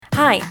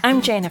Hi,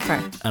 I'm Jennifer.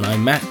 And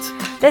I'm Matt.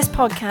 This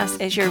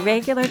podcast is your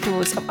regular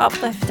dose of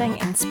uplifting,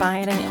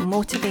 inspiring and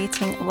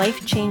motivating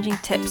life-changing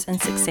tips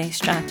and success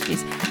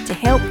strategies to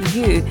help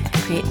you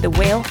create the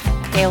wealth,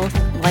 health,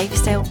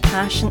 lifestyle,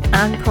 passion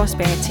and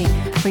prosperity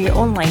for your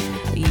own life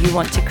that you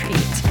want to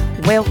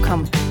create.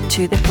 Welcome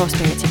to the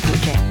Prosperity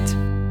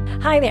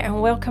Project. Hi there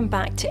and welcome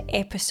back to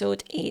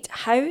episode 8,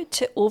 how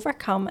to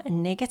overcome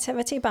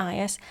negativity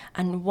bias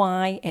and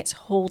why it's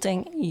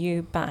holding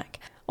you back.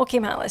 Okay,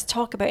 Matt, let's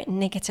talk about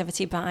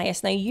negativity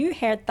bias. Now, you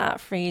heard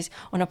that phrase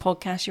on a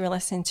podcast you were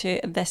listening to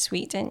this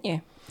week, didn't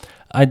you?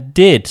 I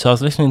did. So I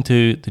was listening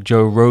to the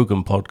Joe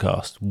Rogan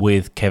podcast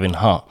with Kevin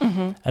Hart,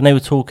 and they were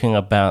talking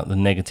about the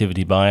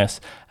negativity bias,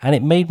 and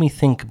it made me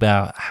think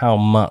about how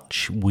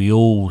much we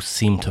all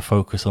seem to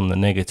focus on the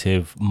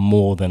negative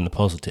more than the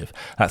positive.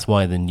 That's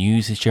why the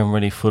news is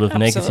generally full of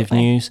negative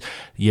news.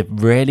 You're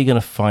rarely going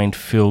to find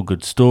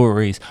feel-good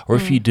stories, or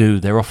if you do,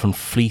 they're often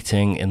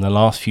fleeting in the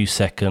last few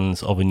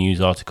seconds of a news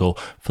article.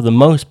 For the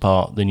most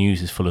part, the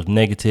news is full of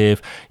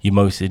negative. You're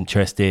most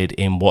interested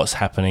in what's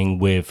happening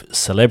with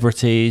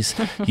celebrities.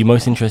 You're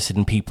most interested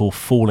in people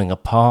falling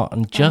apart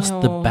and just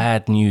the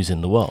bad news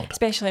in the world.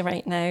 Especially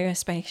right now,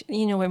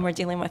 especially, when we're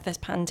dealing with this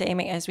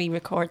pandemic as we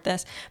record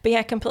this. But yeah,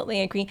 I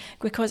completely agree,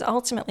 because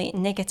ultimately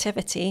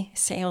negativity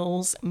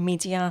sells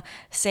media,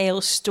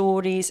 sells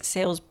stories,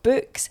 sells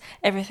books,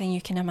 everything you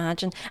can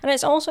imagine. And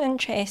it's also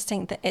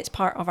interesting that it's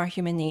part of our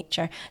human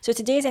nature. So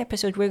today's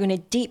episode, we're going to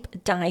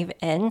deep dive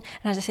in. And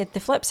as I said,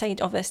 the flip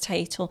side of this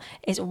title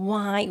is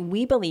why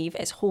we believe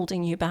it's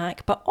holding you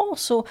back. But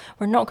also,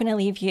 we're not going to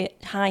leave you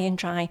high and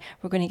dry.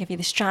 We're going to give you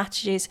the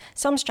strategies,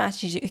 some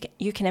strategies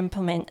you can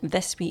implement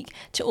this week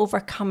to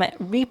overcome it,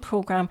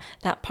 reprogram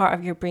that part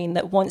of your brain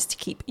that wants to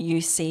keep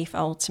you safe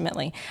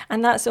ultimately.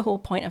 And that's the whole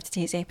point of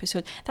today's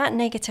episode. That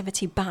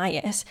negativity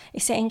bias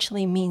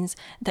essentially means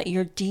that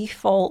your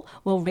default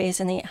will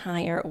resonate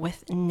higher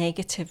with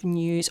negative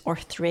news or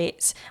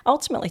threats,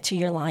 ultimately to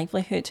your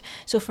livelihood.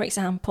 So for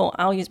example,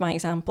 I'll use my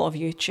example of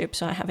YouTube.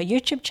 So I have a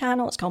YouTube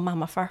channel, it's called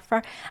Mama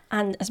Furfur,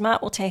 and as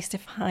Matt will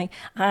testify,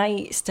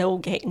 I still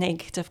get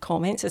negative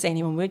comments as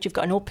anyone would. You've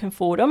got an open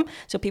forum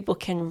so people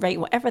can write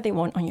whatever they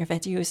want on your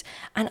videos,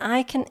 and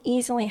I can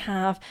easily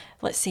have,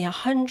 let's say,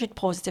 100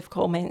 positive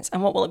comments,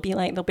 and what will it be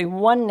like? There'll be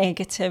one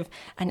negative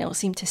and it'll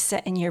seem to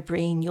sit in your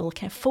brain. You'll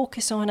kind of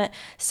focus on it.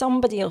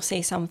 Somebody will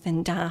say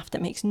something daft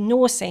that makes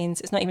no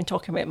sense, it's not even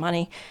talking about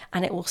money,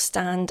 and it will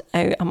stand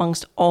out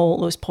amongst all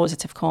those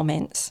positive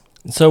comments.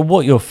 So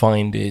what you'll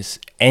find is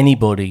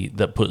anybody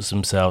that puts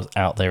themselves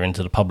out there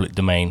into the public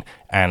domain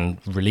and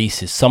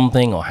releases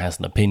something or has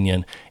an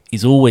opinion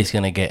is always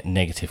going to get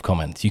negative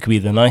comments. You could be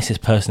the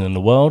nicest person in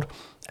the world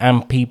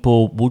and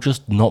people will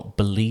just not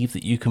believe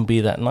that you can be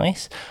that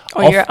nice.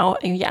 Or you're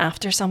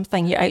after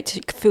something, you're out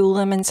to fool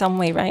them in some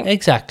way, right?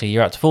 Exactly,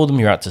 you're out to fool them,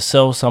 you're out to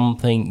sell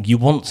something, you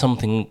want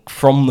something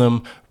from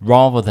them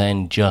rather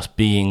than just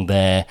being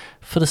there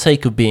for the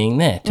sake of being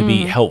there, to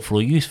be helpful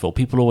or useful.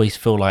 People always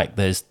feel like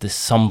there's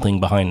something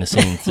behind the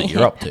scenes that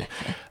you're up to.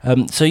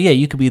 So yeah,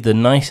 you could be the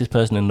nicest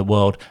person in the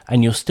world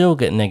and you'll still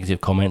get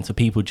negative comments of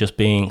people just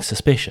being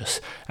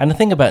suspicious. And the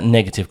thing about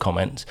negative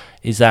comments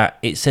is that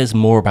it says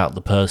more about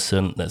the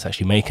person that's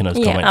actually making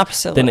those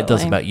comments than it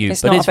does about you.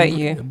 It's not about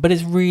you. But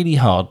it's really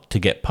hard to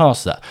get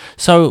past that.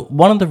 So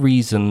one of the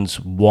reasons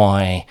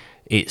why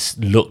it's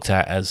looked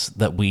at as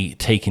that we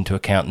take into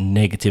account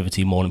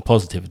negativity more than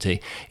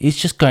positivity is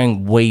just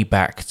going way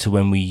back to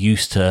when we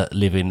used to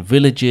live in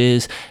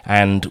villages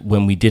and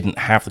when we didn't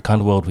have the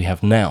kind of world we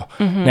have now.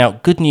 Now,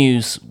 good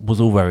news was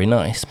all very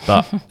nice,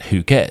 but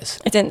who cares?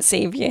 It didn't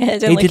save you.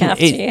 It didn't look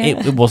after you.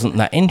 It wasn't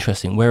that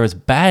interesting. Whereas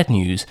bad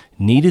news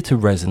needed to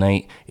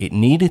resonate, it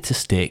needed to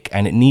stick,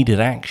 and it needed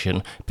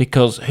action,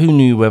 because who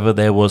knew whether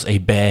there was a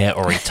bear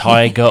or a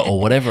tiger or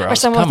whatever else or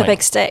someone coming. with a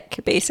big stick,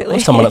 basically. Or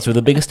someone else with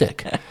a bigger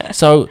stick.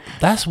 So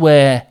that's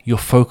where your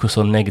focus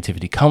on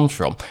negativity comes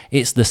from.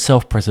 It's the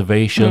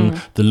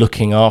self-preservation, the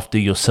looking after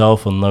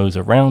yourself and those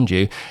around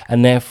you,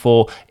 and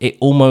therefore it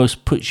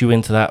almost puts you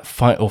into that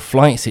fight or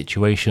flight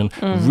situation,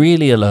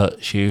 really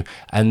alerts you,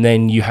 and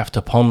then you have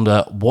to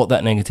ponder what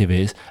that negative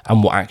is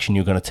and what action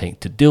you're going to take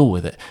to deal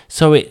with it.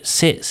 So it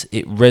sits,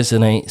 it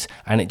resonates,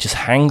 and it just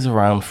hangs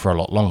around for a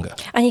lot longer.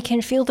 And you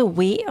can feel the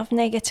weight of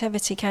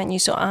negativity, can't you?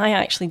 So I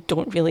actually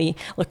don't really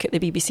look at the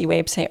BBC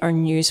website or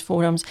news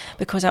forums,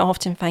 because I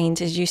often find,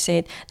 as you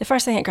said, the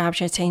first thing that grabs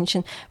your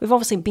attention, we've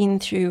obviously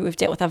we've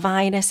dealt with a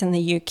virus in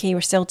the UK,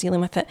 we're still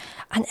dealing with it,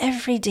 and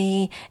every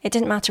day, it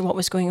didn't matter what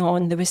was going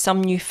on, there was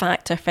some new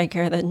fact or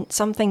figure,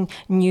 something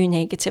new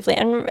negatively,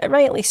 and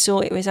rightly so,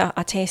 it was a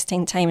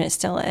testing time, and it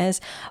still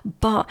is,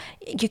 but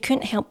you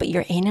couldn't help but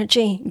your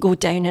energy go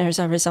down as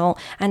a result.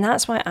 And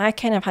that's why I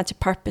kind of had to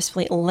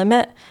purposefully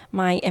limit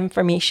my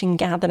information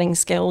gathering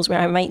skills, where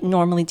I might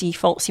normally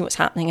default, see what's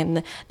happening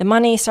in the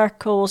money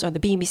circles or the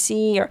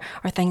BBC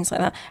or things like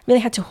that. Really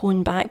had to to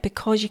hone back,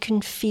 because you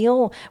can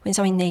feel when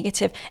something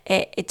negative,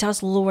 it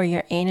does lower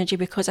your energy,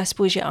 because I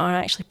suppose you are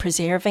actually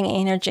preserving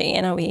energy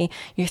in a way.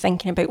 You're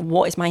thinking about,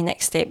 what is my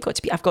next step got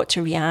to be? I've got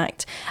to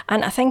react.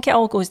 And I think it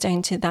all goes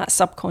down to that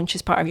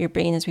subconscious part of your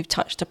brain, as we've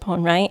touched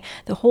upon, right?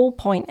 The whole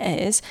point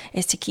is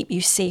to keep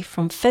you safe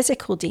from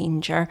physical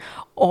danger,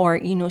 or,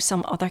 you know,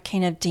 some other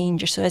kind of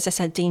danger. So is this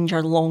a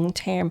danger long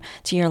term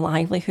to your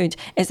livelihood?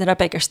 Is there a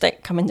bigger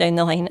stick coming down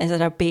the line? Is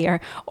it a bear?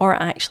 Or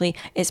actually,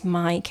 is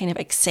my kind of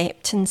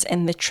acceptance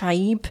in the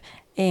tribe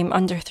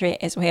under threat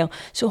as well?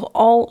 So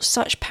all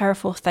such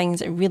powerful things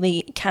that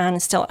really can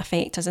still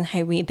affect us and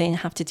how we then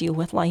have to deal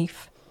with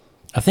life.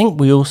 I think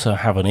we also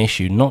have an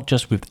issue, not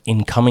just with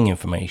incoming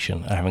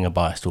information and having a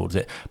bias towards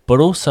it, but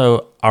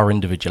also our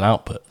individual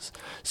outputs.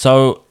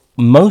 So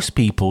most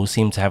people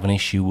seem to have an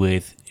issue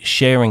with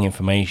sharing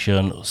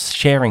information,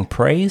 sharing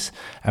praise,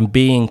 and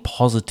being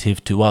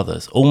positive to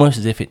others, almost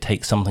as if it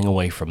takes something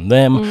away from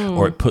them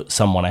or it puts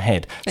someone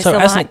ahead. It's the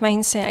lack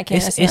mindset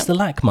again. It's the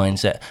lack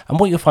mindset. And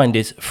what you'll find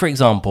is, for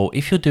example,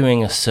 if you're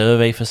doing a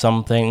survey for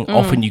something,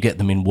 often you get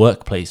them in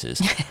workplaces.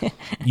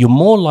 You're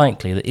more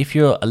likely that if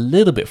you're a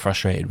little bit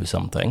frustrated with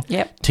something,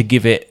 to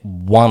give it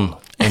 1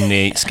 in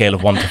the scale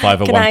of 1 to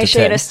 5 or 1 to 10. Can I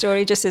share a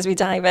story just as we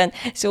dive in?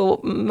 So,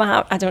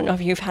 I don't know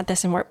if you've had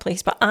this in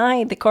workplace, but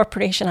the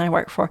corporation I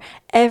work for,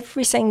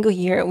 every single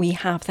year we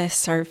have this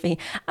survey,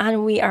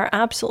 and we are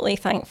absolutely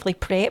thankfully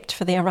prepped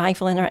for the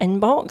arrival in our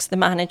inbox. The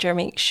manager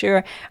makes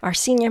sure, our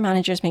senior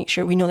managers make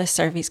sure we know this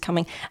survey's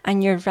coming.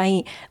 And you're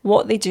right,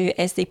 what they do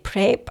is they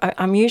prep,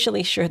 I'm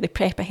usually sure they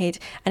prep ahead,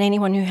 and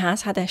anyone who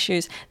has had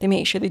issues, they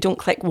make sure they don't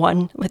click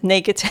 1 with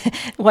negative,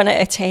 1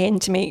 out of 10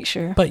 to make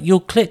sure. But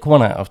you'll click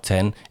 1 out of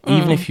 10,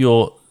 even if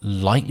you're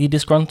lightly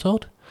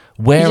disgruntled.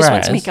 Whereas, you just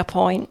want to make a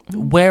point.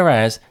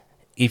 Whereas,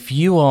 if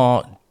you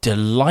are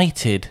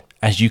delighted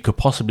as you could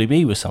possibly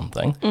be with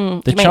something,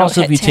 the chance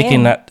of you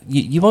ticking that,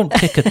 you won't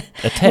tick a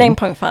 10.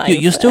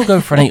 9.5. You'll still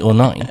go for an 8 or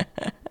 9.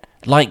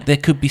 Like, there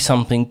could be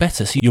something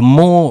better. So you're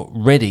more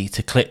ready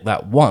to click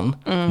that 1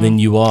 than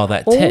you are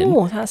that 10.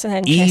 Oh, that's an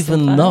interesting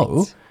even fact.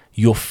 Though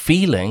your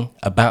feeling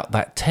about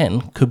that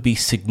 10 could be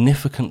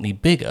significantly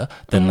bigger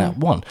than that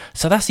 1.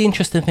 So that's the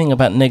interesting thing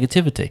about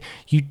negativity.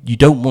 You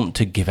don't want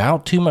to give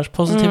out too much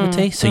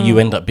positivity, so you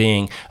end up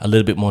being a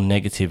little bit more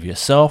negative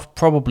yourself,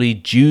 probably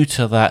due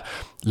to that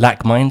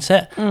lack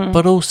mindset,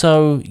 but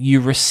also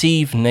you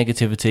receive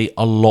negativity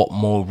a lot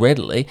more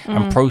readily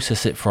and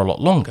process it for a lot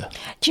longer.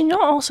 Do you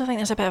not also think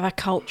there's a bit of a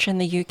culture in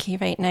the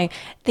UK right now?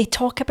 They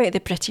talk about the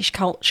British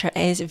culture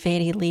is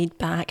very laid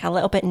back, a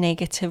little bit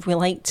negative. We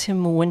like to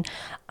moan.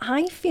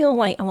 I feel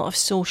like a lot of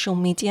social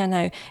media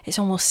now, it's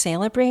almost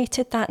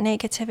celebrated that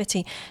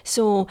negativity.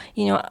 So,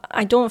 you know,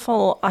 I don't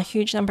follow a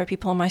huge number of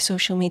people on my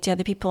social media.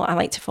 The people I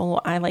like to follow,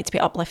 I like to be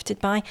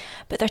uplifted by.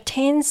 But there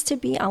tends to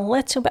be a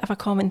little bit of a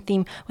common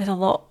theme with a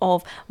lot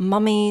of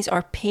mummies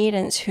or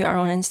parents who are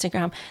on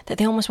Instagram, that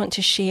they almost want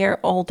to share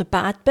all the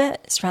bad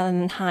bits rather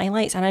than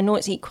highlights. And I know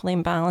it's equally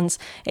in balance.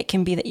 It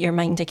can be that your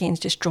mind again is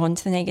just drawn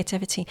to the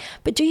negativity.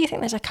 But do you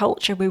think there's a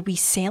culture where we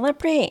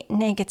celebrate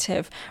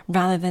negative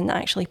rather than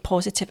actually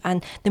positive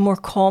and the more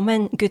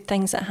common good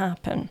things that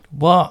happen?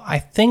 Well, I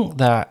think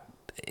that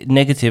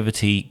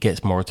negativity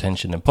gets more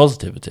attention than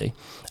positivity.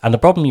 And the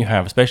problem you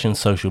have, especially in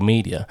social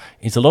media,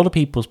 is a lot of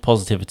people's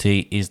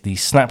positivity is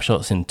these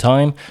snapshots in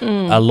time.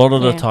 A lot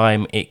of the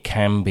time it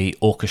can be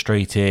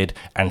orchestrated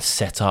and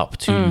set up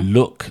to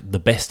look the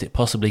best it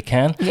possibly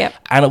can.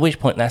 And at which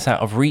point that's out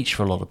of reach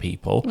for a lot of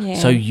people.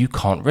 So you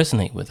can't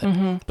resonate with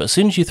it. But as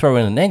soon as you throw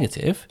in a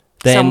negative,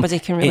 then somebody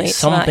can relate it's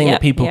something to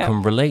that people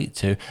can relate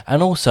to.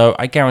 And also,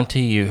 I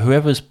guarantee you,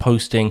 whoever's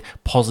posting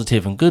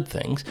positive and good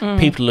things,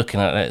 people are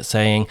looking at it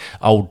saying,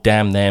 oh,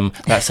 damn them,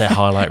 that's their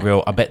highlight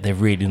reel. I bet they're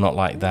really not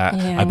like that.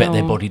 I bet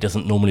their body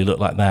doesn't normally look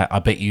like that. I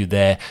bet you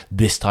they're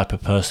this type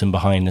of person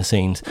behind the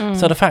scenes.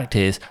 So the fact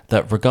is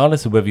that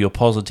regardless of whether you're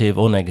positive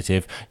or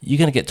negative, you're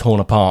going to get torn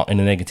apart in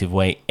a negative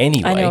way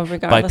anyway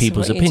by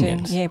people's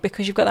opinions. Yeah,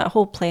 because you've got that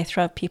whole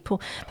plethora of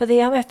people. But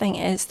the other thing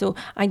is, though,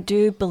 I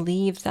do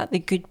believe that the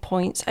good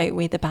points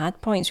outweigh the bad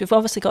points. We've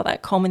obviously got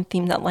that common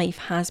theme that life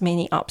has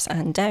many ups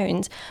and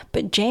downs,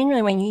 but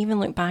generally when you even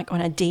look back on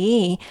a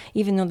day,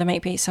 even though there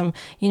might be some,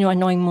 you know,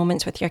 annoying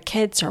moments with your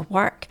kids or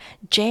work,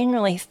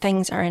 generally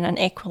things are in an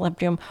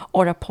equilibrium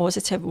or a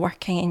positive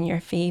working in your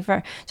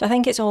favour. So I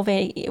think it's all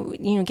very,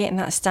 you know, getting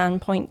that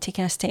standpoint,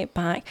 taking a step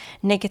back.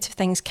 Negative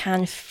things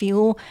can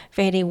feel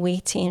very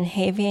weighty and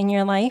heavy in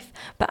your life,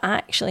 but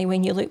actually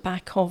when you look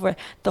back over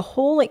the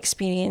whole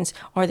experience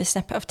or the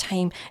snippet of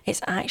time, it's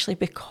actually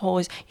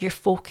because your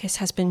focus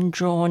has been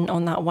drawn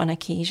on that one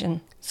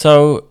occasion.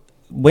 So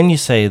when you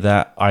say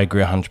that, I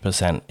agree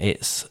 100%.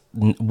 It's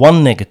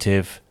one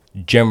negative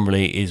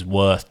generally is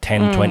worth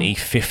 10, 20,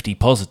 50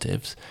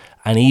 positives.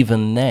 And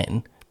even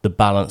then, the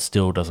balance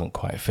still doesn't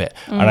quite fit.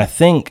 And I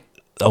think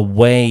a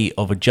way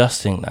of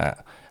adjusting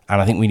that, and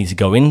I think we need to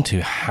go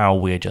into how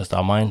we adjust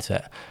our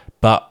mindset,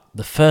 but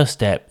the first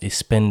step is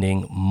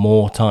spending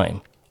more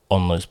time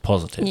on those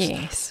positives.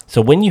 Yes.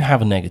 So when you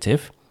have a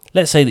negative,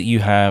 let's say that you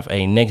have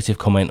a negative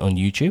comment on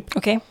YouTube.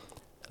 Okay.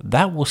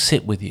 that will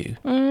sit with you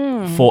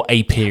for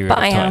a period But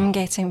of I time. am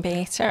getting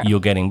better. You're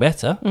getting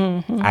better,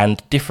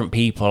 and different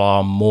people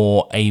are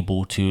more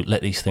able to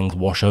let these things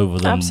wash over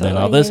them Absolutely,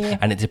 than others, yeah.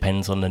 and it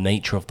depends on the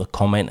nature of the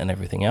comment and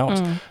everything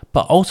else.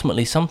 But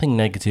ultimately, something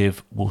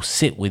negative will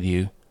sit with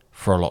you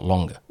for a lot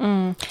longer.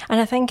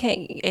 And I think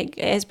it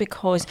is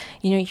because,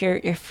 you know,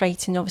 you're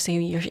frightened,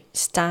 obviously, your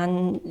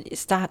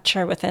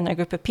stature within a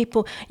group of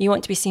people. You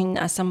want to be seen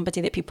as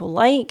somebody that people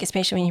like,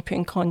 especially when you're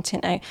putting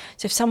content out.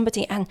 So if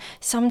somebody, and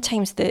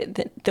sometimes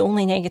the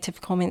only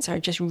negative comments are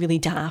just really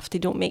daft, they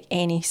don't make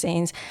any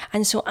sense.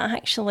 And so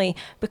actually,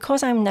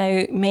 because I'm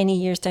now many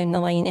years down the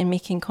line in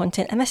making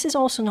content, and this is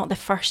also not the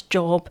first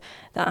job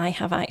that I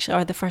have actually,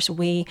 or the first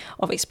way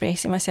of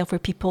expressing myself where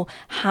people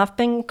have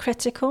been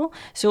critical.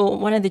 So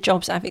one of the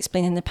jobs I've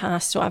explained in the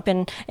past, so I've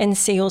been in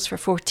sales for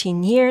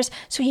 14 years.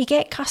 So you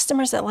get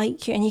customers that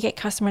like you and you get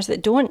customers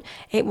that don't.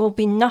 It will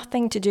be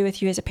nothing to do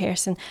with you as a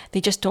person.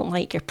 They just don't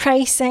like your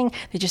pricing.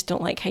 They just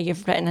don't like how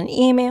you've written an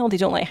email. They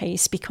don't like how you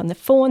speak on the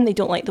phone. They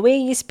don't like the way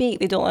you speak.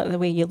 They don't like the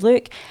way you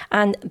look.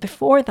 And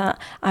before that,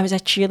 I was a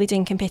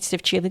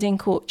competitive cheerleading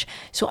coach.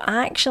 So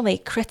actually,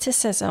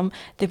 criticism,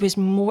 there was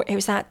more, it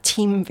was that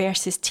team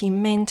versus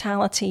team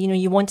mentality. You know,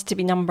 you wanted to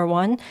be number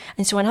one.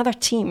 And so another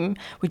team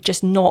would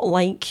just not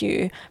like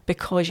you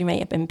because you might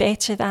have been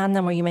better than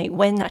them, or you might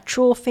win a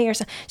trophy or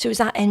something. So it was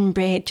that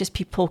inbred, just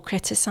people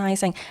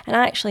criticising. And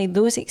actually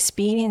those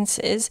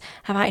experiences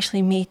have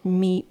actually made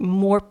me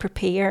more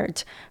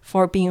prepared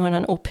for being on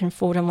an open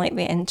forum like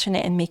the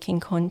internet and making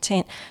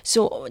content.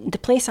 So the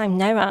place I'm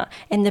now at,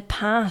 in the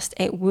past,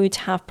 it would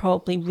have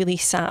probably really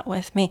sat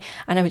with me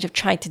and I would have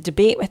tried to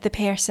debate with the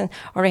person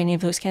or any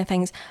of those kind of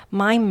things.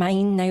 My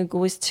mind now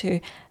goes to,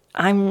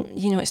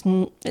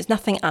 it's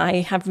nothing I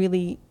have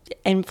really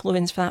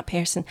influence for that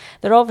person.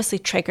 They're obviously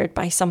triggered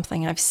by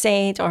something I've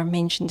said or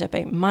mentioned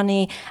about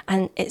money,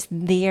 and it's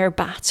their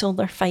battle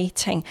they're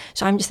fighting.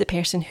 So I'm just the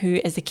person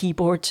who is the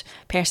keyboard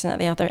person at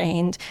the other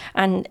end,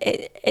 and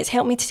it's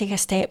helped me to take a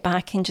step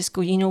back and just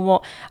go, you know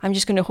what, I'm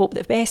just going to hope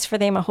the best for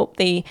them. I hope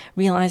they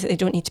realise that they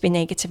don't need to be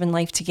negative in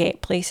life to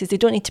get places. They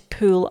don't need to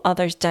pull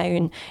others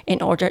down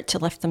in order to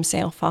lift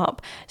themselves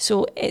up.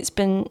 So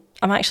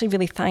I'm actually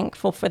really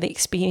thankful for the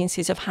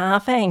experiences of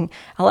having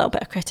a little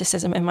bit of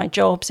criticism in my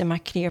jobs, in my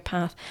career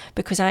path,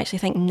 because I actually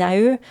think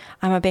now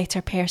I'm a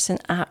better person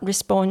at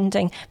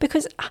responding,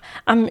 because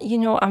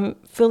I'm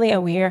fully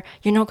aware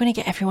you're not going to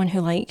get everyone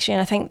who likes you.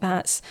 And I think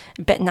that's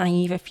a bit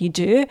naive if you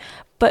do.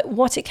 But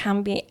what it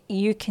can be,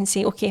 you can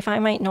say, okay, if I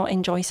might not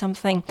enjoy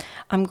something,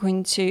 I'm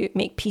going to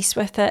make peace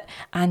with it.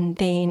 And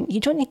then you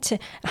don't need to,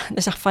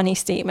 there's a funny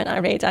statement I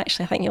read,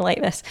 actually, I think you'll like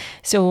this.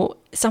 So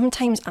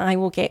sometimes I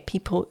will get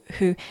people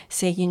who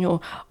say,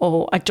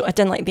 I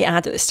didn't like the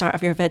ad at the start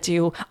of your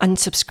video,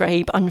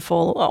 unsubscribe,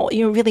 unfollow,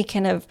 or, really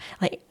kind of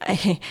like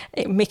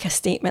make a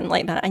statement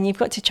like that. And you've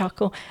got to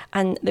chuckle.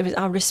 And there was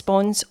a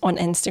response on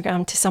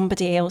Instagram to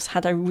somebody else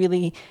had a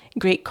really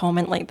great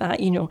comment like that,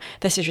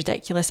 this is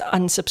ridiculous,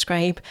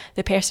 unsubscribe.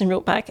 The person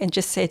wrote back and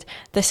just said,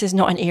 this is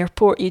not an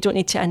airport, you don't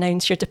need to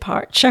announce your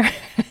departure.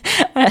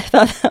 I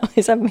thought that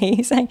was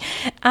amazing.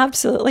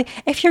 Absolutely.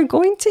 If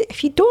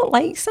you don't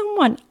like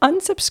someone,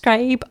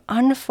 unsubscribe,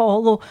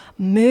 unfollow,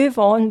 move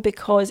on,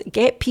 because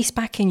get peace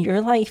back in your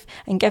life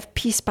and give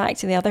peace back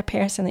to the other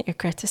person that you're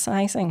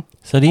criticising.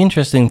 So the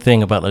interesting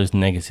thing about those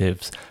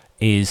negatives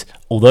is,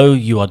 although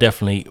you are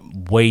definitely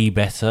way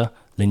better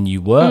than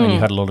you were and you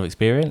had a lot of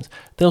experience,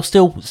 they'll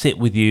still sit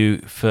with you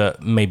for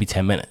maybe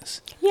 10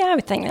 minutes. Yeah, I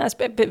would think that's,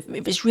 but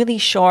it was really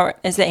short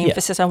is the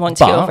emphasis I want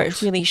to get over.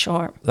 It's really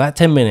short. That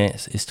 10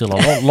 minutes is still a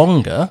lot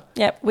longer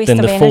than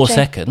the 4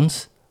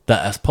 seconds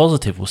that as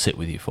positive will sit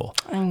with you for.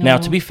 Now,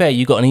 to be fair,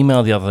 you got an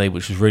email the other day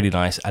which was really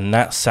nice, and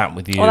that sat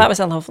with you. Oh, that was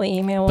a lovely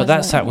email. But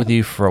that sat with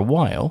you for a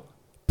while.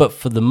 But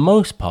for the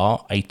most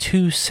part, a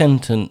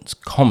 2-sentence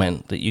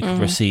comment that you could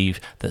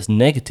receive that's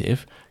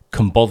negative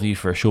can bother you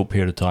for a short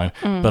period of time,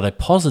 but a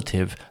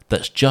positive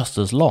that's just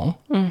as long,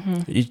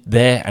 is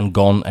there and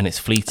gone, and it's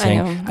fleeting,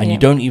 and you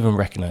don't even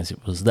recognize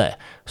it was there.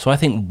 So I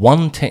think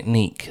one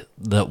technique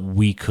that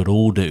we could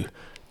all do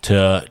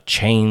to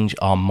change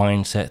our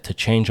mindset, to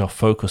change our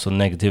focus on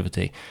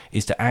negativity,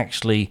 is to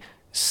actually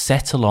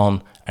settle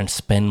on and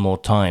spend more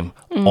time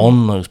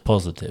on those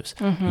positives.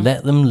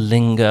 Let them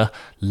linger,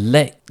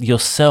 let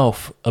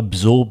yourself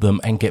absorb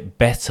them and get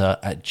better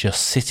at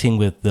just sitting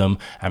with them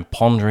and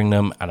pondering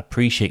them and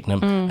appreciating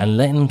them and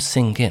letting them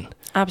sink in.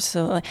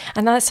 Absolutely.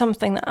 And that's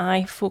something that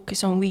I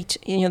focus on.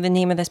 The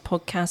name of this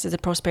podcast is The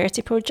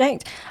Prosperity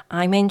Project.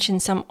 I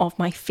mentioned some of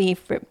my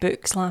favourite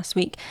books last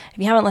week. If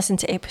you haven't listened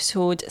to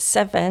episode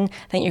 7, I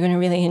think you're going to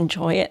really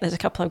enjoy it. There's a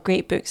couple of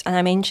great books. And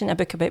I mentioned a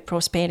book about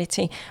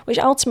prosperity, which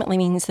ultimately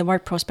means, the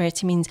word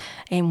prosperity means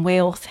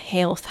wealth,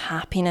 health,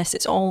 happiness.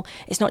 It's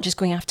not just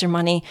going after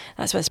money.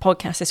 That's what this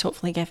podcast is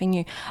hopefully giving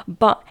you.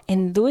 But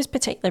in those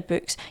particular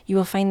books, you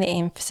will find the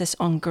emphasis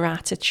on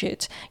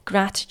gratitude.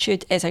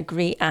 Gratitude is a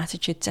great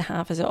attitude to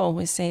have, as it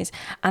always says,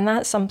 and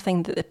that's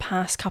something that the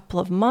past couple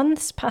of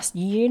months, past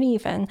year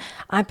even,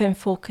 I've been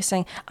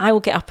focusing. I will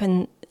get up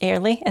in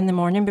early in the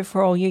morning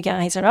before all you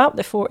guys are up.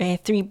 The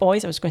three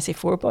boys, I was going to say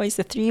four boys,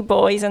 the three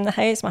boys in the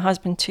house, my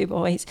husband, two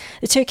boys.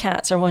 The two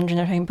cats are wandering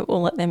around, but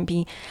we'll let them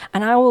be.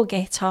 And I will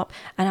get up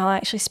and I'll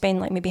actually spend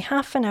like maybe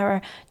half an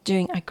hour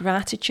doing a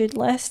gratitude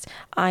list.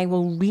 I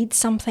will read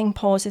something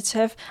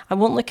positive. I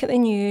won't look at the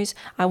news.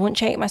 I won't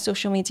check my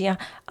social media.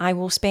 I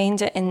will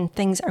spend it in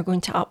things that are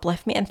going to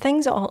uplift me and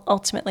things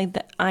ultimately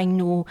that I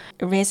know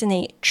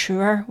resonate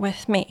truer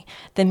with me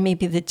than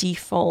maybe the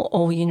default,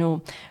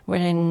 we're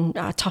in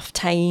a tough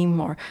time,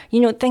 or,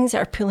 things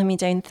that are pulling me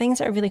down, things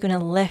that are really going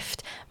to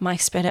lift my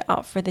spirit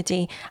up for the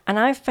day. And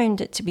I've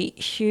found it to be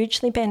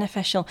hugely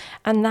beneficial.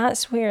 And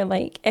that's where,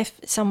 like, if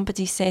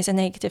somebody says a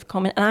negative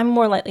comment, and I'm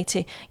more likely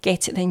to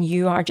get it than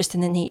you are, just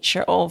in the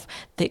nature of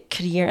the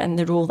career and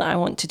the role that I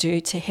want to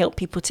do to help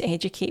people, to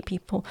educate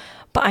people.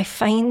 But I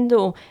find,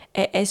 though,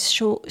 it is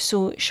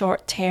so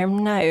short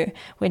term now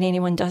when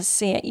anyone does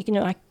say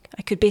it.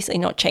 I could basically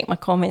not check my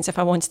comments if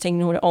I wanted to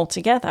ignore it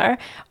altogether.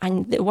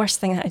 And the worst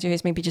thing that I do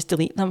is maybe just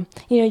delete them.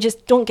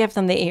 Just don't give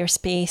them the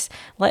airspace,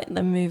 let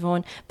them move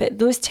on. But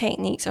those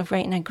techniques of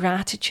writing a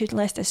gratitude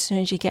list as soon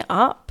as you get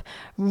up,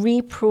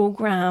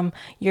 reprogram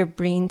your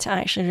brain to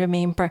actually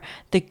remember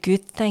the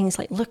good things.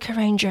 Like, look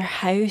around your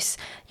house.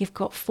 You've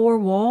got 4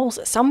 walls.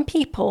 Some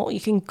people,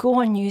 you can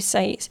go on news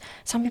sites,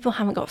 some people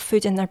haven't got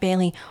food in their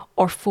belly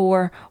or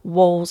 4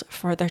 walls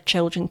for their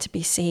children to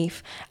be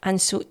safe. And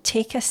so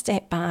take a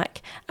step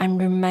back and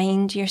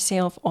remind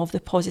yourself of the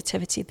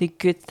positivity, the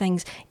good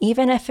things,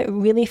 even if it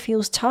really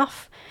feels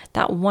tough.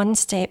 That one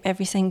step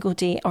every single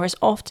day, or as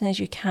often as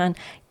you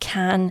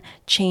can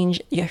change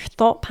your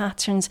thought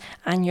patterns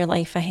and your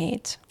life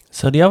ahead.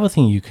 So the other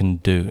thing you can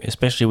do,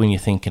 especially when you're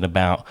thinking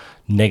about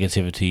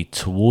negativity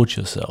towards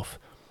yourself,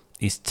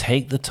 is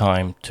take the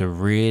time to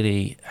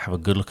really have a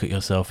good look at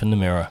yourself in the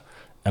mirror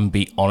and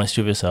be honest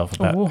with yourself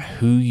about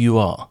who you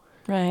are.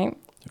 Right.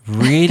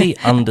 Really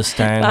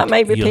understand that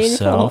might be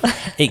yourself.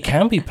 Painful. It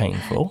can be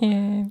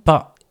painful,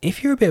 but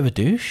if you're a bit of a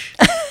douche,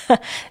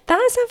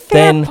 that's a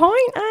fair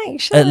point,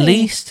 actually. At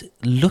least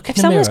look in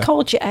the mirror. If someone's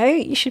called you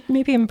out, you should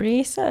maybe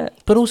embrace it.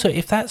 But also,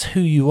 if that's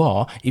who you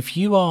are, if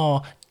you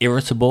are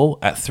irritable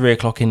at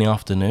 3:00 in the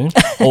afternoon,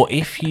 or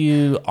if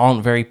you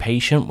aren't very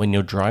patient when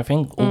you're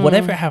driving, or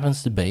whatever it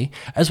happens to be,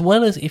 as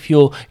well as if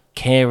you're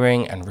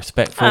caring and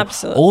respectful,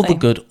 absolutely, all the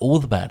good, all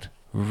the bad,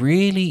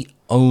 really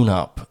own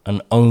up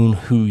and own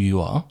who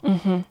you are.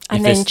 Mm-hmm.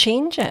 And then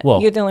change it.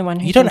 Well, you're the only one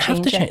who you don't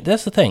have to change.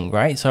 That's the thing,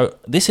 right? So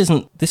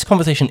this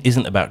conversation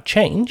isn't about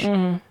change.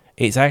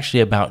 It's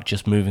actually about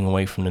just moving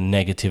away from the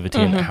negativity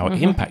and how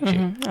it impacts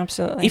you.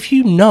 Absolutely. If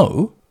you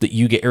know that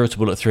you get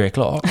irritable at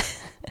 3:00,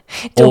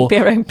 don't be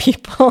around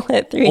people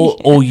at 3.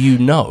 Or you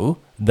know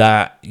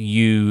that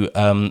you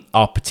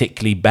are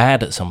particularly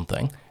bad at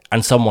something,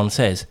 and someone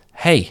says,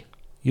 "Hey,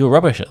 you're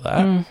rubbish at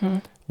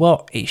that."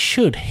 Well, it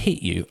should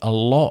hit you a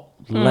lot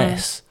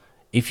less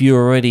if you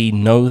already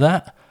know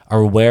that, are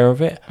aware of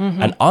it,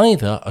 and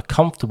either are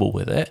comfortable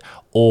with it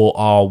or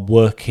are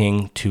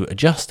working to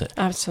adjust it.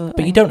 Absolutely.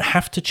 But you don't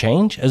have to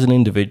change as an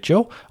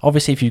individual.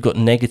 Obviously, if you've got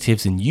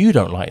negatives and you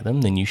don't like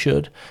them, then you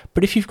should.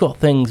 But if you've got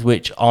things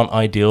which aren't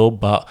ideal,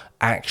 but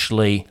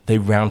actually they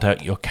round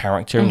out your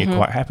character and you're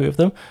quite happy with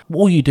them,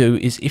 all you do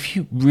is, if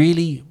you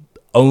really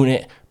own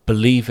it,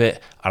 believe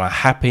it, and are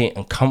happy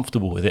and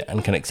comfortable with it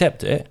and can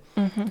accept it,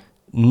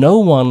 no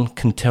one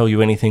can tell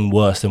you anything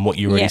worse than what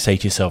you already say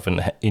to yourself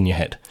in your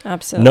head.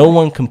 Absolutely. No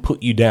one can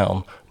put you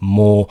down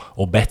more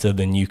or better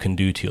than you can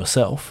do to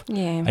yourself.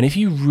 Yeah. And if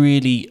you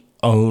really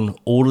own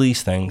all of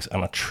these things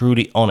and are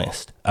truly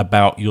honest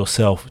about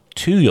yourself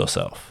to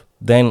yourself,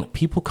 then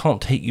people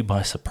can't take you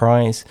by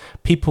surprise.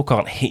 People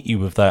can't hit you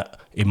with that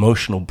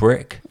emotional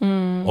brick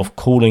of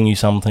calling you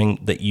something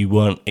that you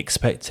weren't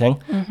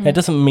expecting. It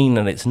doesn't mean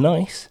that it's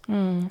nice,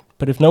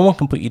 but if no one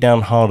can put you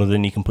down harder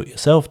than you can put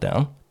yourself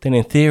down, then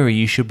in theory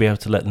you should be able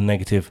to let the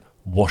negative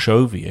wash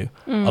over you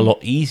a lot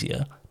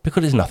easier,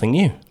 because it's nothing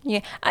new.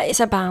 Yeah, it's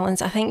a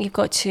balance. I think you've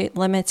got to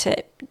limit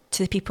it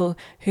to the people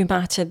who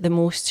matter the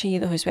most to you,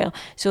 though, as well.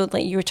 So,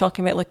 like you were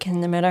talking about looking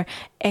in the mirror,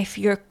 if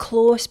your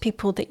close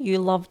people that you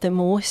love the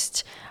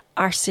most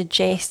are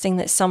suggesting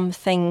that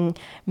something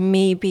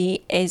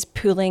maybe is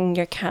pulling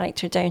your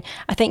character down,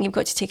 I think you've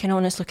got to take an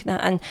honest look at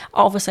that. And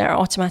obviously our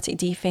automatic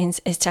defense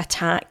is to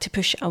attack, to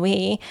push it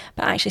away,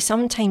 but actually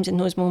sometimes in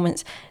those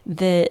moments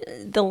the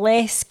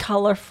less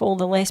colourful,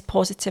 the less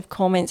positive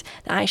comments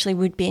that actually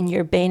would be in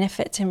your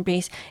benefit to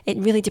embrace, it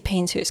really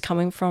depends who it's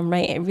coming from,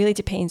 right? It really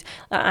depends.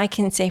 I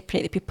can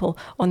separate the people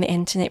on the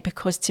internet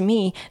because to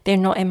me they're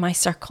not in my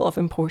circle of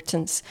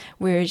importance,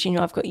 whereas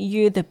I've got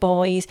you, the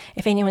boys.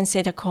 If anyone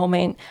said a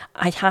comment,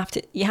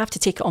 you have to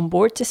take it on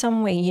board to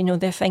some way. You know,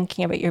 they're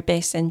thinking about your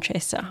best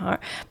interests at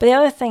heart. But the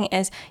other thing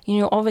is, you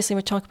know, obviously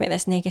we're talking about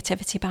this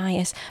negativity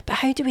bias, but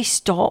how do we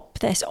stop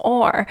this,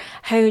 or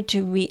how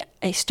do we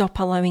stop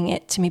allowing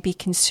it to maybe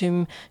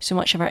consume so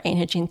much of our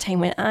energy and time,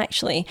 when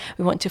actually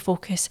we want to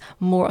focus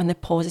more on the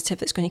positive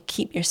that's going to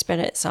keep your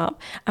spirits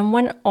up?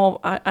 And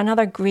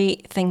another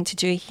great thing to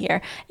do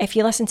here, if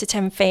you listen to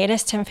Tim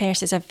Ferriss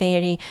is a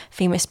very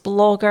famous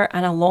blogger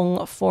and a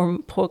long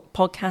form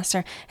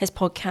podcaster. His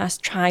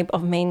podcast Tribe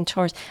of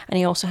Mentors, and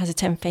he also has a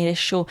Tim Ferriss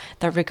show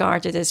that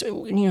regarded as,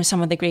 you know,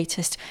 some of the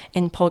greatest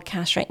in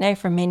podcasts right now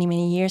for many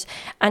years.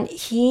 And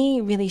he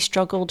really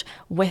struggled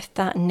with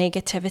that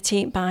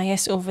negativity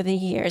bias over the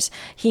years.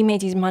 He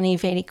made his money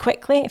very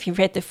quickly. If you've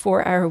read the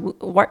 4-Hour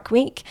Work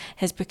Week,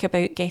 his book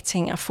about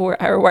getting a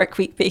 4-hour work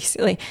week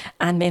basically,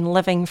 and then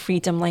living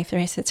freedom life the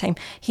rest of the time,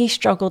 he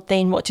struggled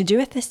then what to do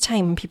with this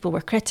time when people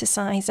were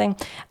criticising.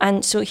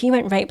 And so he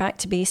went right back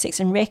to basics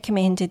and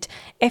recommended,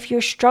 if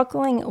you're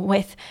struggling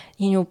with,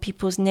 you know,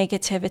 people's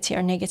negativity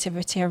or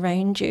negativity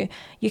around you,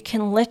 you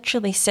can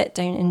literally sit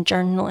down and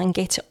journal and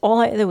get it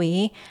all out of the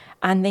way.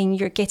 And then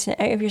you're getting it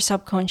out of your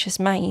subconscious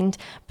mind.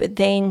 But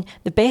then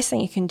the best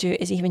thing you can do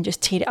is even just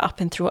tear it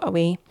up and throw it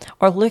away,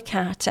 or look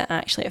at it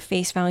actually at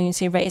face value and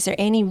say, right, is there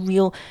any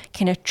real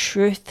kind of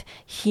truth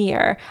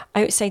here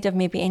outside of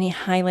maybe any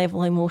high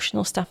level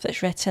emotional stuff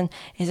that's written?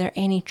 Is there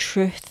any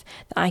truth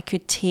that I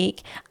could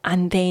take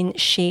and then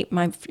shape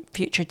my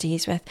future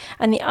days with?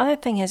 And the other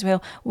thing as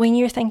well, when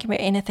you're thinking about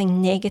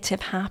anything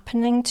negative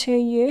happening to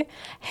you,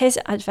 his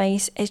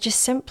advice is just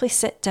simply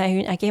sit down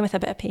again with a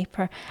bit of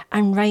paper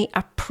and write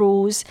a pros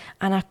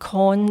and a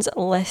cons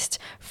list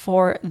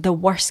for the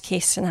worst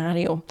case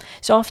scenario.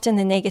 So often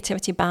the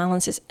negativity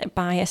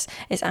bias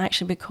is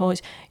actually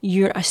because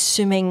you're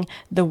assuming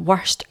the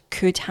worst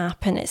could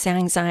happen. It's the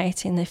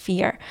anxiety and the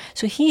fear.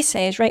 So he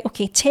says, right,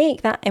 okay,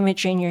 take that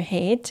imagery in your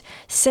head,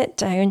 sit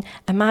down,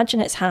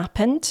 imagine it's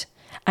happened.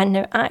 And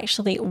now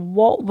actually,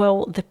 what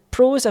will the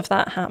pros of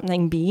that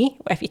happening be,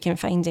 if you can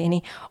find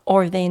any,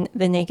 or then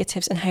the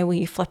negatives, and how will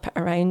you flip it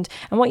around?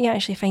 And what you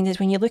actually find is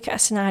when you look at a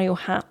scenario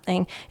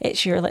happening,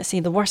 it's your, let's say,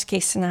 the worst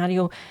case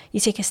scenario, you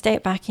take a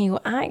step back and you go,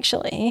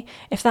 actually,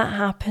 if that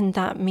happened,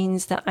 that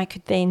means that I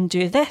could then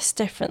do this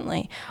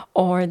differently.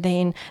 Or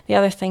then the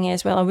other thing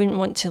is, well, I wouldn't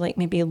want to like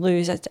maybe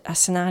lose a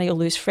scenario,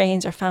 lose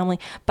friends or family,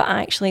 but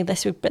actually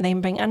this would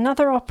then bring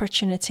another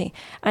opportunity.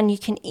 And you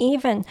can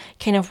even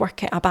kind of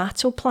work out a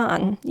battle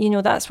plan. You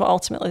know, that's what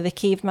ultimately the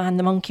caveman,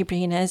 the monkey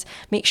brain is.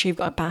 Make sure you've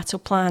got a battle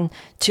plan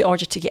in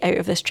order to get out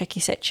of this tricky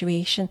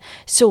situation.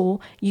 So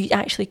you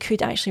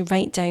could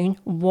write down,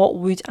 what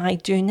would I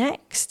do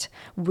next?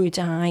 Would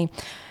I,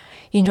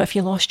 you know, if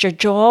you lost your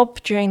job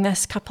during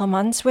this couple of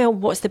months, well,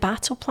 what's the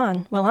battle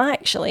plan? Well,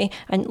 actually,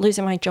 and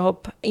losing my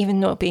job, even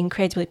though it'd be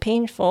incredibly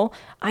painful,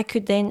 I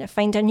could then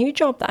find a new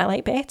job that I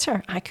like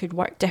better. I could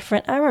work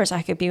different hours.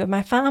 I could be with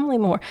my family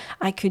more.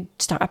 I could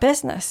start a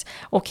business.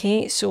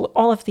 Okay, so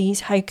all of these,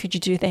 how could you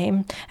do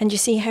them? And you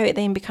see how it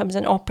then becomes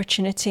an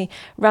opportunity.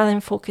 Rather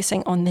than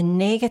focusing on the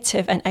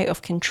negative and out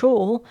of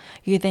control,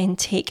 you then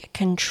take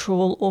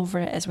control over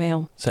it as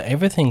well. So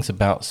everything's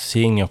about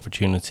seeing the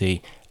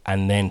opportunity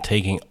and then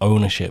taking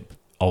ownership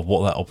of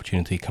what that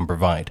opportunity can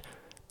provide.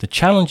 The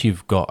challenge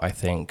you've got, I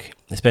think,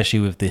 especially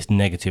with this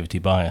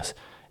negativity bias,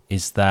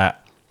 is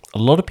that a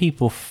lot of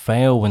people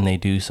fail when they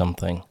do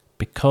something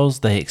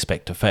because they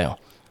expect to fail.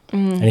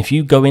 And if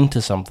you go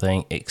into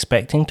something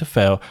expecting to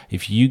fail,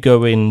 if you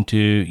go into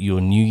your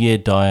New Year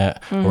diet,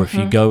 or if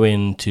you go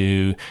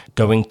into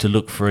going to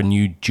look for a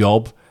new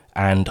job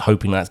and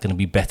hoping that's going to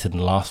be better than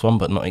the last one,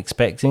 but not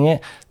expecting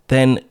it,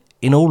 then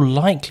in all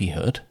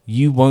likelihood,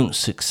 you won't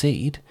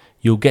succeed.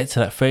 You'll get to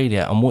that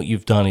failure, and what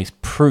you've done is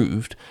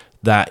proved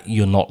that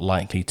you're not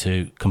likely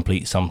to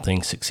complete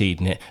something, succeed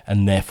in it,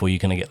 and therefore you're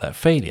going to get that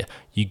failure.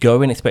 You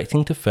go in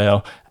expecting to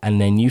fail, and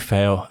then you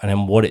fail, and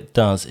then what it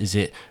does is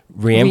it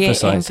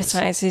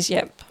re-emphasizes.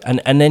 Yep.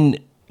 And then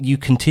you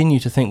continue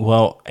to think,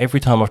 well, every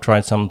time I've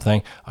tried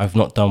something, I've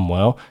not done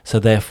well, so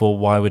therefore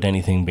why would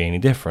anything be any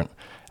different?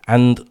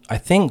 And I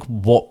think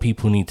what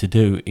people need to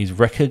do is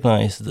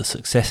recognize the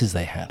successes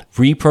they had,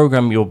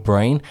 reprogram your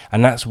brain.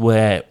 And that's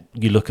where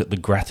you look at the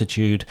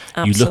gratitude,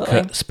 Absolutely. You look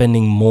at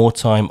spending more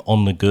time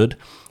on the good,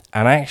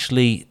 and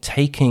actually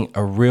taking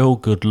a real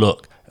good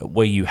look at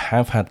where you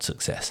have had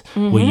success,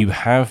 where you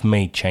have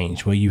made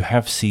change, where you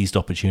have seized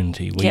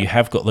opportunity, where you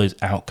have got those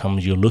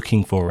outcomes you're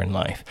looking for in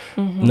life,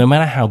 no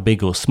matter how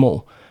big or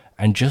small.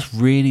 And just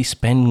really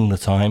spending the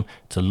time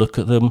to look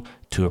at them,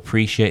 to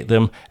appreciate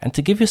them, and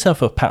to give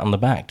yourself a pat on the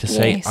back to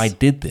say, I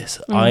did this,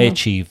 I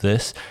achieved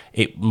this.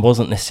 It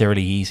wasn't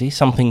necessarily easy.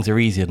 Some things are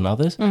easier than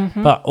others,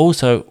 but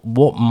also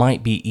what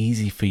might be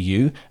easy for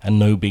you and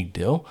no big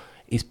deal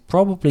is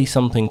probably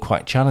something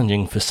quite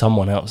challenging for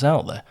someone else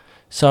out there.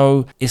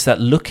 So it's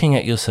that looking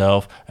at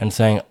yourself and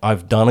saying,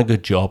 I've done a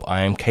good job,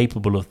 I am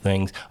capable of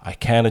things, I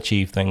can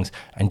achieve things,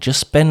 and just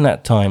spend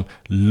that time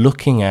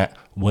looking at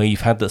where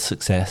you've had that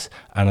success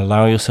and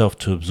allow yourself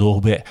to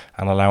absorb it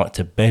and allow it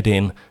to bed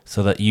in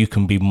so that you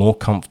can be more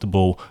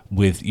comfortable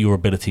with your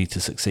ability to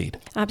succeed.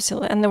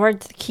 Absolutely. And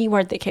the key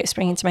word that kept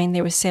springing to mind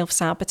there was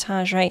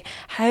self-sabotage, right?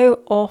 How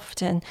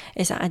often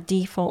is that a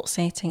default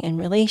setting in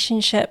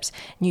relationships,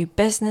 new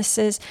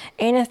businesses,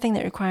 anything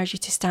that requires you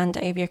to stand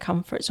out of your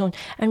comfort zone?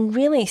 And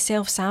really,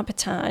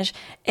 self-sabotage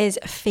is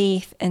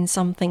faith in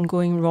something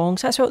going wrong.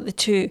 So that's what the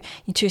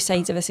two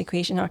sides of this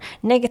equation are.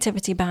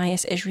 Negativity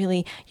bias is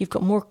really, you've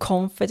got more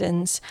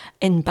confidence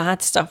in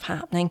bad stuff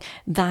happening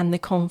than the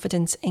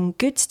confidence in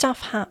good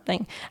stuff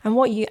happening. And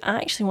what you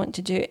actually want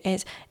to do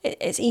is,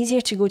 it's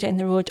easier to go down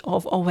the road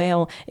of, oh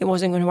well, it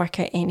wasn't going to work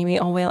out anyway,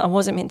 oh well, I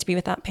wasn't meant to be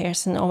with that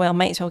person, oh well,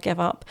 might as well give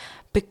up,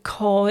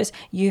 because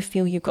you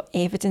feel you've got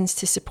evidence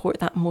to support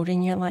that more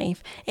in your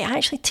life. It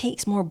actually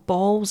takes more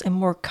balls and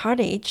more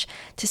courage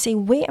to say,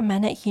 wait a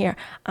minute here,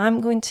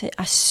 I'm going to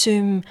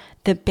assume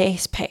the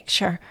best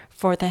picture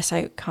for this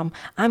outcome.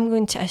 I'm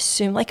going to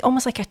assume, like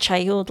almost like a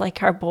child,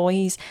 like our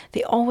boys,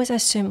 they always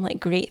assume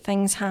like great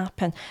things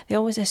happen. They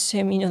always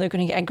assume, they're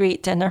going to get a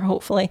great dinner,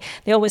 hopefully.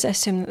 They always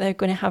assume that they're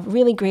going to have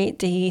really great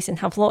days and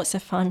have lots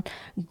of fun.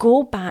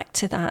 Go back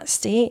to that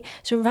state.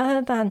 So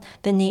rather than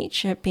the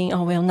nature being,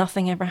 oh well,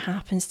 nothing ever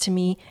happens to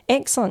me,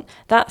 excellent.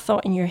 That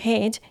thought in your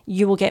head,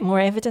 you will get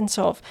more evidence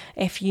of.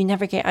 If you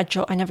never get a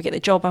job, I never get the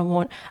job I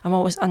want, I'm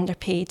always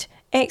underpaid.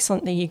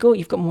 Excellent, there you go,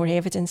 you've got more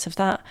evidence of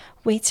that.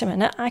 Wait a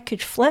minute, I could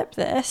flip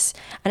this,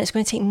 and it's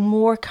going to take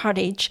more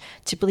courage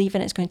to believe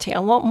in it. It's going to take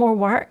a lot more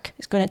work,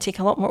 it's going to take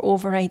a lot more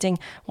overriding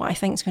what I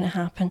think is going to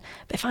happen.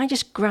 But if I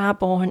just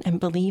grab on and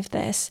believe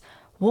this,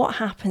 what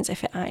happens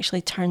if it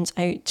actually turns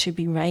out to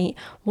be right?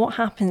 What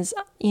happens,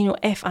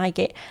 if I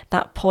get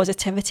that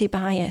positivity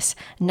bias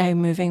now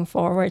moving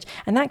forward?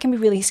 And that can be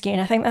really scary.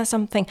 And I think that's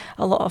something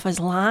a lot of us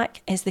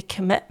lack, is the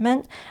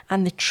commitment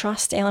and the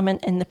trust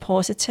element in the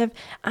positive,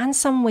 and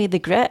some way the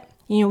grit.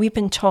 We've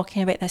been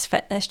talking about this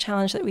fitness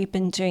challenge that we've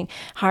been doing,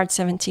 Hard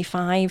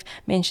 75,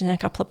 mentioned in a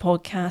couple of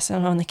podcasts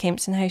and on the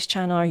Kempson House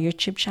channel, our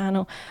YouTube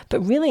channel. But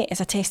really, it's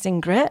a test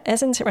in grit,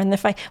 isn't it? We're in the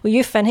fight. Well,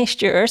 you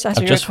finished yours as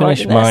we recorded this. I've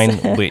just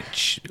finished mine,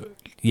 which...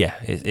 Yeah,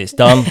 it's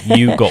done.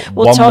 You got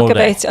we'll one more day. We'll talk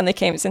about it on the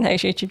Kempson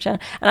House YouTube channel.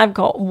 And I've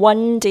got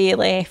one day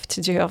left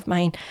to do of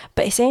mine.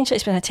 But essentially,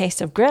 it's been a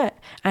test of grit.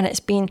 And it's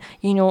been,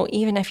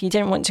 even if you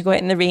didn't want to go out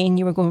in the rain,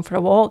 you were going for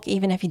a walk.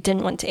 Even if you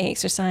didn't want to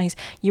exercise,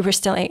 you were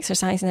still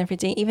exercising every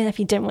day. Even if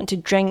you didn't want to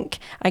drink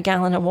a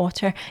gallon of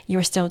water, you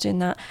were still doing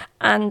that.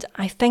 And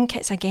I think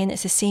it's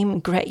the same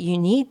grit you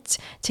need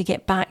to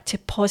get back to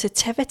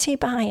positivity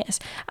bias.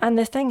 And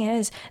the thing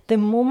is, the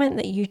moment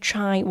that you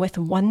try with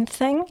one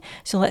thing,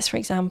 so let's, for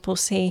example,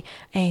 say,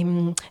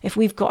 if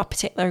we've got a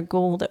particular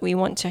goal that we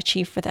want to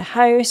achieve for the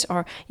house,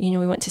 or we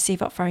want to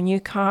save up for a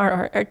new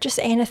car, or just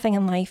anything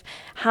in life,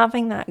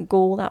 having that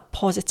goal, that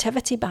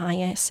positivity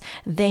bias,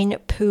 then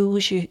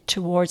pulls you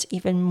towards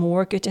even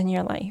more good in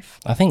your life.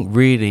 I think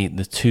really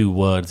the two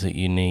words that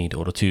you need,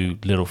 or the two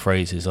little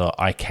phrases, are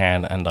I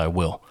can and I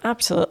will.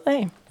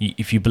 Absolutely.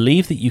 If you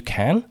believe that you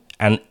can,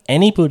 and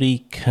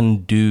anybody can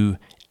do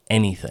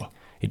anything.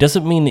 It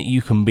doesn't mean that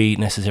you can be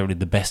necessarily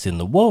the best in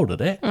the world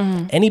at it.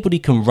 Anybody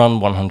can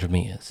run 100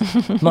 meters.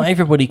 Not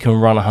everybody can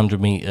run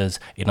 100 meters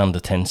in under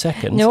 10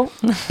 seconds. No.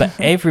 But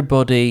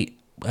everybody,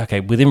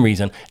 within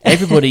reason,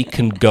 everybody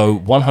can go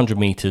 100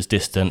 meters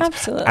distance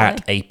Absolutely.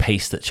 At a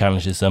pace that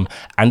challenges them.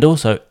 And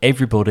also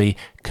everybody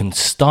can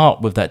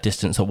start with that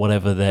distance at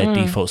whatever their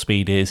default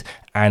speed is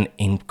and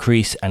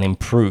increase and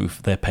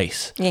improve their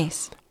pace.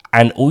 Yes.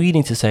 And all you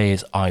need to say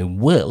is, I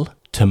will,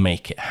 to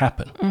make it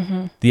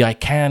happen. The I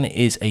can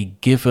is a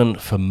given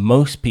for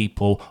most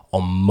people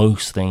on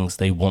most things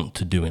they want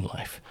to do in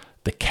life.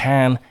 The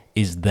can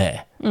is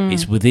there.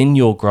 It's within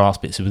your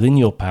grasp. It's within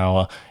your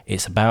power.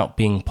 It's about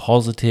being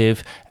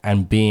positive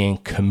and being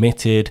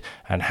committed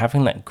and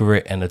having that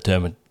grit and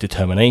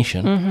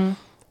determination.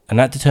 And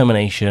that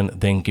determination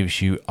then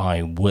gives you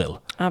I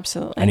will.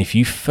 Absolutely. And if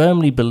you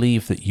firmly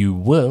believe that you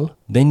will,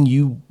 then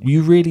you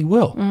really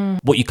will.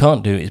 What you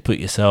can't do is put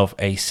yourself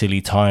a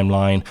silly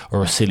timeline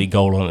or a silly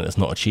goal on it that's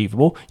not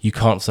achievable. You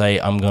can't say,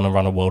 I'm going to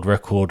run a world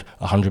record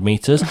 100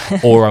 meters,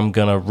 or I'm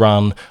going to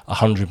run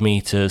 100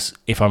 meters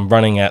if I'm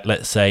running at,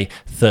 let's say,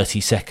 30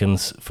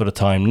 seconds for the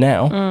time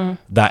now,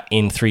 that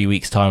in 3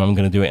 weeks' time I'm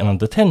going to do it in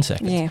under 10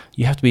 seconds. Yeah.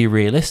 You have to be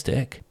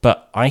realistic,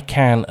 but I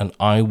can and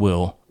I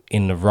will,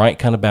 in the right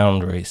kind of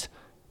boundaries,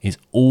 is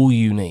all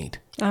you need.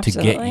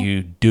 Absolutely. To get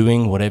you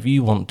doing whatever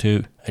you want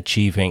to,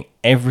 achieving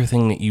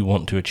everything that you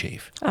want to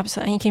achieve.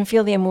 Absolutely. And you can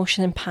feel the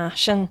emotion and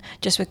passion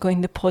just with going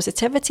the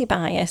positivity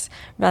bias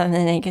rather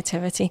than the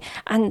negativity.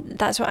 And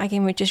that's what,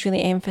 again, we just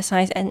really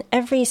emphasize. In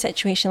every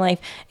situation in life,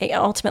 it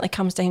ultimately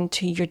comes down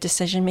to your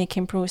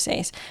decision-making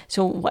process.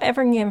 So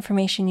whatever new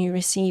information you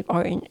receive,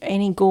 or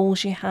any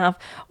goals you have,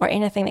 or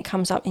anything that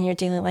comes up in your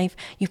daily life,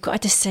 you've got a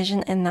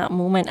decision in that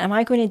moment. Am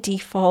I going to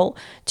default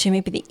to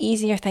maybe the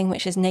easier thing,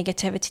 which is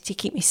negativity to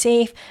keep me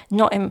safe?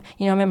 I'm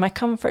in my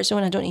comfort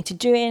zone. I don't need to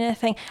do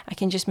anything. I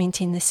can just maintain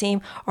maintain the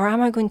same, or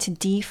am I going to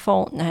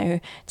default now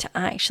to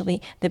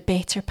actually the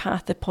better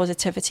path, the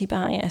positivity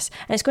bias?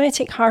 And it's going to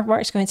take hard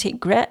work, it's going to take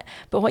grit,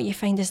 but what you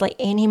find is, like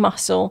any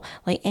muscle,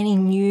 like any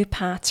new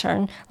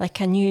pattern, like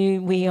a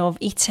new way of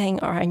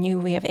eating or a new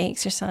way of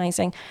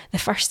exercising, the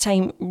first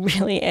time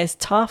really is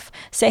tough,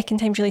 second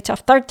time's really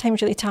tough, third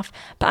time's really tough,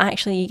 but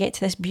actually you get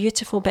to this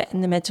beautiful bit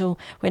in the middle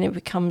when it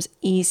becomes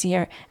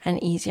easier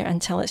and easier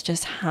until it's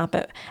just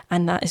habit,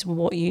 and that is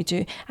what you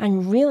do.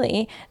 And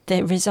really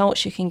the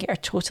results you can get are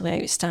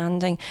totally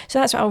outstanding. So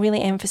that's what I'll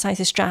really emphasize,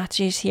 the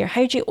strategies here.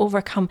 How do you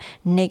overcome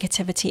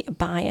negativity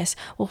bias?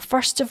 Well,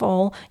 first of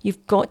all,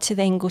 you've got to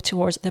then go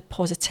towards the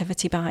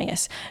positivity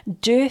bias.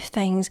 Do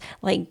things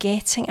like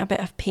getting a bit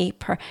of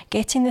paper,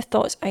 getting the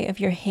thoughts out of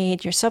your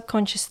head, your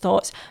subconscious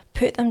thoughts,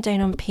 put them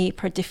down on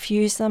paper,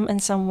 diffuse them in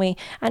some way,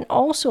 and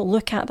also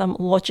look at them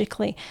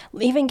logically.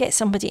 Even get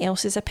somebody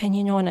else's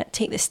opinion on it,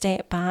 take the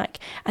step back,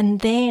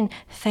 and then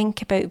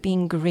think about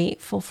being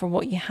grateful for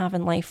what you have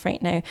in life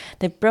right now.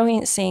 The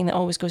brilliant saying that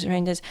always goes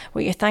around is,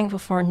 what you're thankful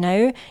for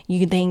now,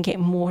 you then get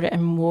more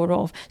and more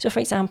of. So for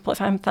example, if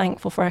I'm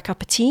thankful for a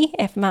cup of tea,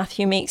 if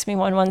Matthew makes me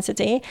one once a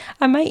day,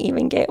 I might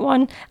even get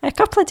one a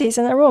couple of days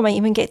in a row. I might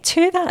even get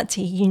two that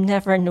tea. You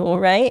never know,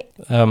 right?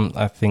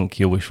 I think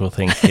your wishful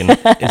thinking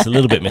is a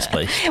little bit misplaced.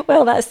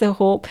 Well, that's the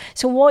hope.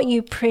 So what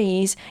you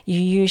praise, you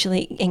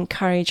usually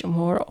encourage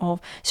more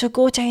of. So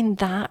go down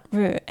that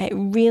route. It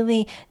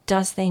really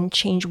does then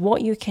change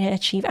what you can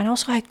achieve, and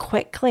also how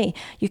quickly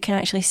you can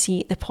actually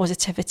see the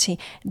positivity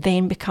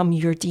then become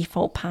your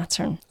default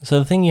pattern. So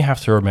the thing you have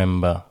to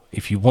remember,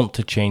 if you want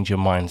to change your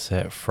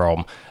mindset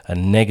from a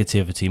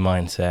negativity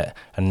mindset,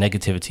 a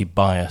negativity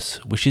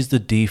bias, which is the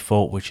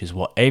default, which is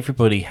what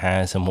everybody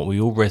has and what we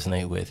all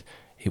resonate with,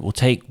 it will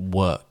take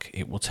work,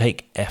 it will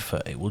take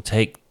effort, it will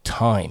take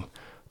time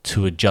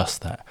to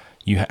adjust that.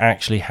 You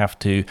actually have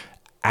to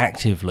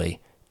actively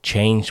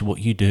change what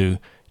you do,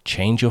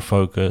 change your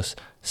focus,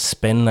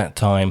 spend that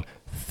time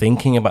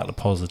thinking about the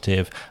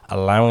positive,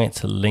 allowing it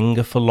to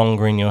linger for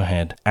longer in your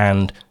head,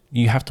 and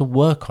you have to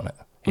work on it.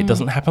 It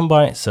doesn't happen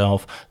by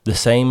itself. The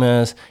same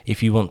as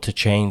if you want to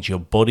change your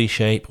body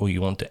shape, or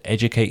you want to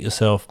educate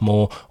yourself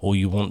more, or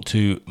you want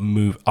to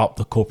move up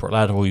the corporate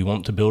ladder, or you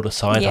want to build a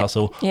side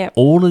hustle.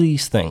 All of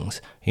these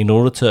things, in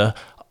order to,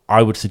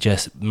 I would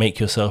suggest, make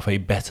yourself a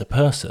better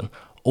person,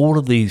 all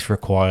of these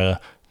require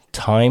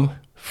time,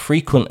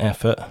 frequent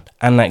effort,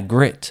 and that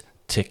grit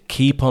to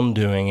keep on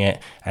doing it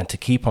and to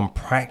keep on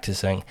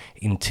practicing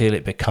until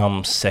it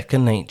becomes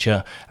second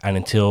nature, and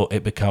until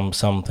it becomes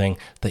something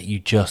that you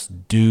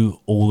just do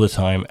all the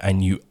time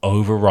and you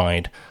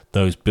override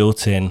those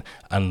built-in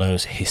and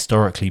those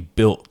historically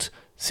built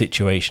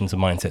situations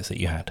and mindsets that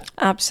you had.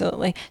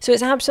 Absolutely. So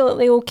it's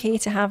absolutely okay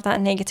to have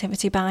that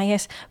negativity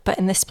bias, but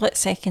in the split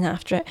second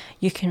after it,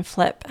 you can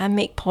flip and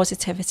make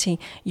positivity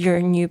your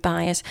new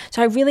bias.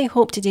 So I really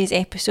hope today's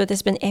episode, this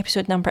has been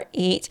episode number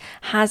 8,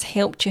 has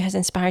helped you, has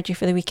inspired you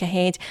for the week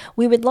ahead.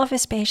 We would love,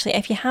 especially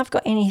if you have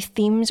got any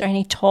themes or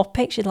any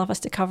topics you'd love us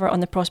to cover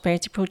on the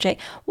Prosperity Project,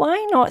 why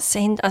not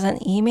send us an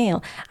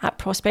email at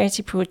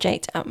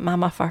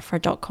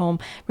prosperityproject@mamafarfar.com.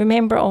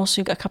 Remember, also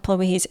you've got a couple of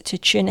ways to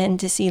tune in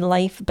to see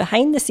life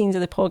behind the scenes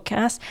of the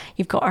podcast.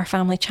 You've got our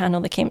family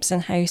channel, The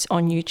Kempson House,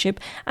 on YouTube,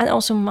 and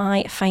also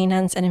my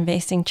finance and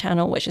investing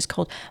channel, which is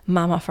called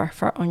Mama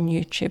Farfar on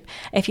YouTube.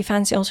 If you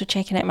fancy also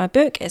checking out my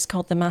book, it's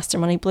called The Master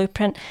Money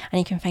Blueprint, and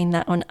you can find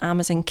that on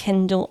Amazon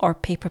Kindle or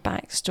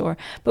paperback store.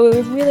 But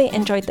we've really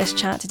enjoyed this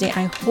chat today.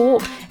 I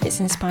hope it's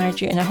inspired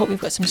you, and I hope you've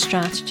got some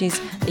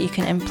strategies that you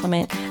can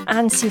implement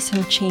and see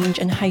some change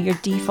in how your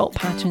default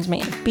patterns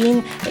might have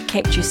been that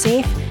kept you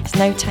safe. It's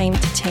now time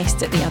to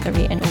test it the other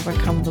way and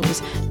overcome those.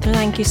 So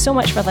thank you so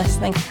much for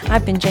listening.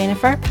 I've been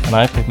Jennifer. And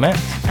I've been Matt.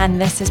 And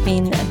this has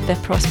been the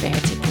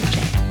Prosperity Project.